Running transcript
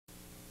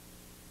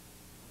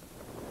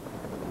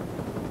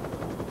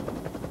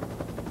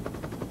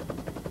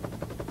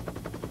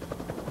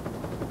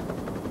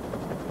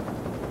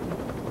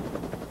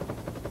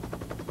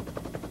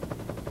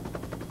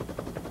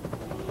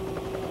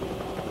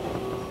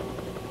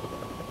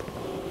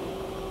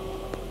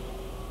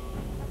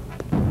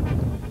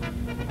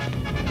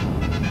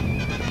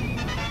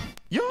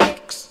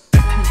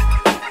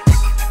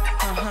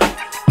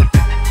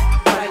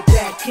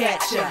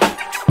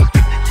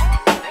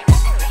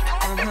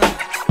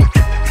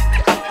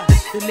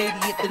The lady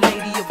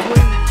of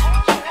rage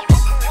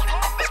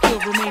still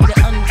remain the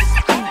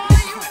undisputed.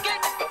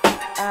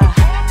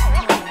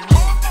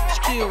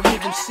 Still hear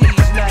them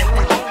seas like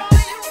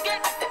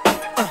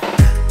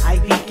I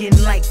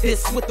begin like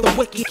this with the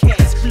wicked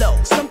cash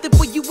flow. Something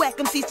for you whack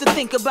MCs to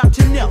think about,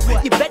 you know.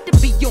 You better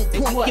be on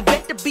point, you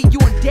better be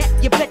on deck,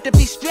 you better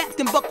be strapped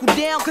and buckle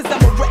down, cause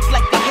I'm a wreck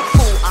like the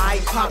hippo. I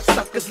pop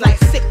suckers like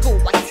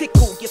sickle, I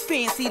tickle. You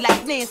fancy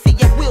like Nancy,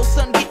 you will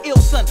son, get ill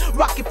son.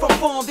 Rocket from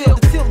Farmville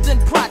to Tilden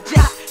Project.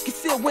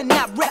 Conceal when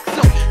I wreck,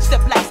 so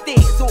step like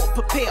stairs or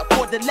prepare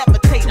for the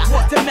levitator.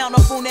 To mount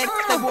up on that,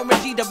 the Warren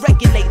G the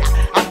regulator.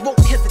 I won't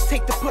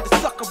hesitate to put a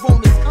sucker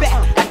on his back.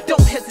 I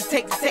don't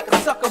hesitate to take a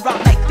sucker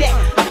out like that.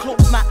 I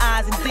close my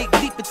eyes and dig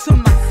deep into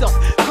myself.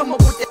 Come up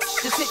with that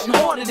shit hitting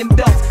harder than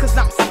belts, cause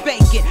I'm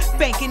spanking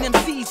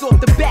MCs off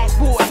the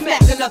backboard.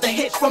 Smack another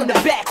hit from the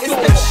back door. It's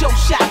the show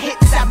shot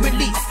hits I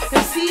release.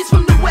 MCs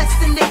from the west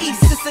and the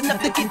east, it's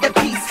enough to get the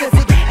piece. Cause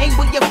it ain't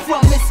where you're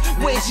from, it's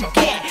where's you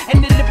get.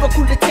 And the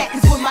lyrical attack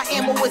is where my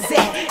ammo is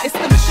at. It's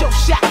them show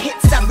shot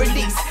hits I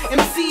release.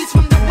 MCs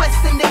from the west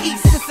and the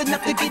east, it's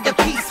enough to get the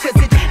piece. Cause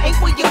it ain't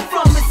where you're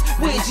from, it's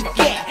where's you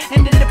get.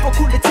 And the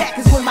lyrical attack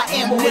is where my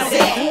ammo is at.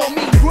 They call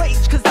me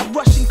rage cause I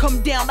rush and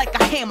come down like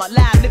a hammer.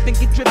 Live living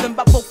get driven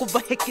by vocal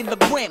vehicular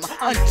grammar.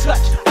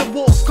 Untouched, the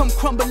walls come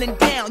crumbling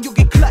down. You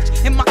get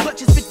clutched, and my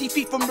clutch is 50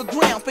 feet from the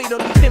ground.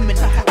 Fatally feminine,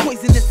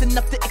 poisonous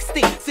enough to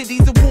extinct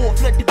cities of war,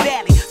 flood the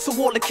valley, so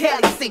all the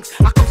Cali sinks.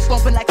 I come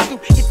stomping like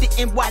Snoop, hit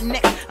the NY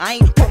next. I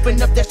ain't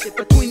popping up that shit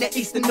between the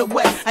east and the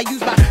west. I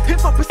use my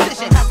hip-hop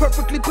precision,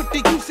 perfectly put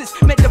the uses,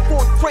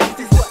 metaphoric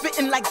phrases,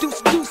 spitting like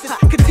deuces,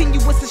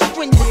 continuous and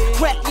strenuous,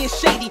 crafty and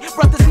shady.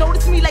 Brothers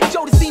notice me like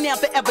Jodeci now,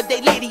 the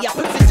everyday lady. I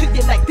put it to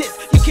you like this,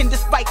 you can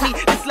despite me,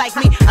 dislike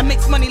me. I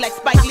mix money like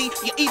Spike Lee,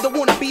 you either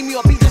wanna be me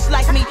or be just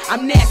like me.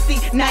 I'm nasty,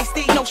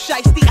 nicey, no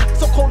shiesty,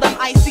 so cold I'm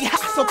icy,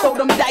 so throw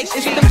them dice.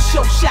 It's them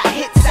show shot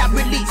hits I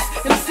release.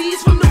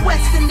 MCs from the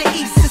west and the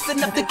east, it's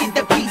enough to get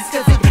the piece.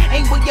 Cause it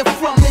ain't where you're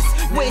from, it's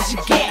where's you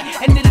get.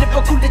 And the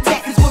lyrical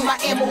attack is where my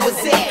ammo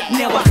is at.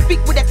 Now I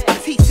speak with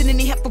expertise and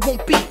any heifer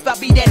won't beef. I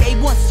be that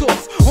A1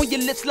 sauce on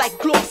your lips like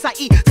gloss. I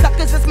eat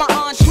suckers as my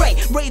entree.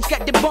 Rage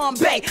got the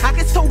Bombay. I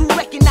get total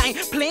wrecking, I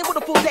ain't playing with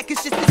a full deck.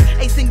 It's just this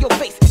ace in your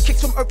face.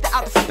 Kicks from earth to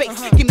outer space.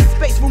 Give me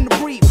space, room to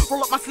breathe.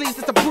 Roll up my sleeves,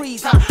 it's a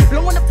breeze.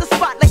 Blowing up the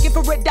spot like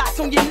infrared dots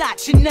on your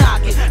notch, your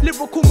noggin.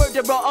 Lyrical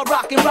murderer, a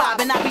rock and rob.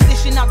 And I be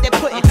dishing out that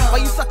pudding while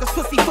you suckers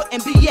pussy foot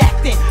and be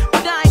acting.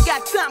 But I ain't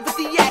got time for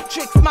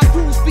theatrics. My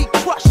grooves be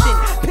crushing.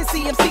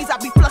 Pissy MCs, I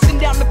be flushing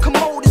down the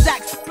commode as I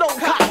explode.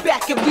 Hop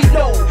back and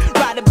reload.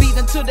 Ride a beat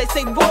until they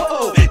say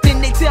whoa. Then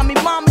they tell me,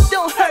 mama,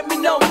 don't hurt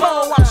me no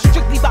more. I'm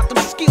strictly about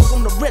them skills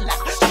on the rilla.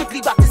 Strictly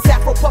about this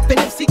Afro puffin'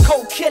 MC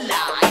cold killer.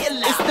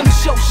 It's them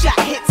show shot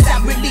hits I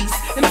release.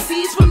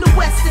 MCs from the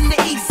west and the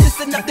east,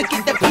 it's enough to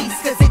get the piece.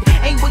 Cause it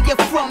ain't where you're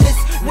from, it's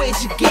where's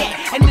you get.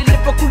 And the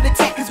lyrical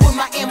attack is where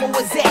my ammo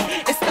is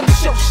at. It's them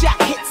show shot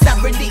hits I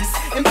release.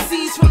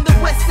 MCs from the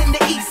west and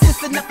the east,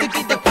 it's enough to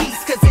get the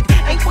piece. Cause it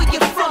ain't where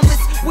you're from,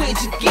 it's where'd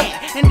you get.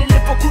 And the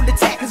lyrical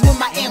attack is where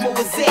my ammo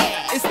is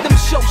at. It's them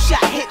show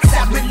shot hits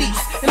I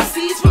release.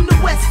 MCs from the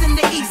west and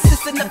the east,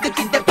 it's enough to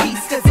get the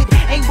piece. Cause it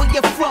ain't where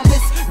you're from,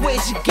 it's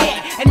where'd you get.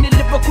 And the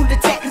lyrical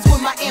attack is where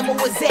my ammo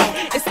is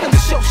at. It's them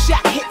show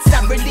shot hits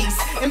I release.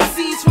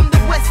 MCs from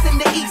the west and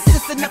the east,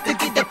 it's enough to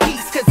get the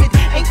piece. Cause it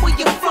ain't where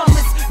you're from,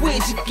 it's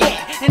where'd you get.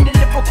 And the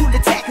lyrical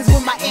attack is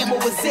where my ammo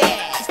is at.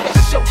 It's that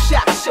show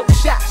shot, show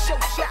shot, show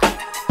shot,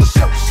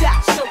 show shot,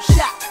 show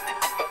shot.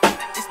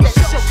 It's that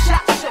show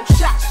shot, show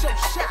shot, show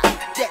shot.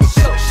 That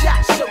show shot,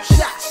 show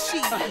shot, she.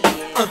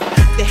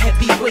 The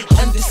heavyweight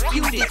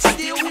undisputed,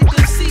 still hit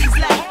them C's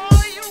like.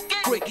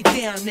 Break it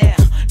down now,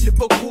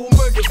 lyrical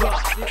murderer.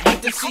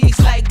 Hit them C's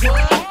like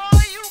what?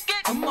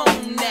 Come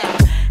on now,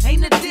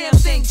 ain't a damn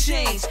thing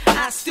changed.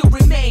 I still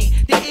remain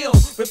the ill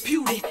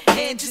reputed.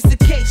 And just in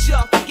case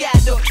y'all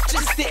forgot or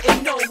just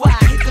didn't know why,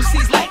 I hit them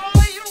C's like.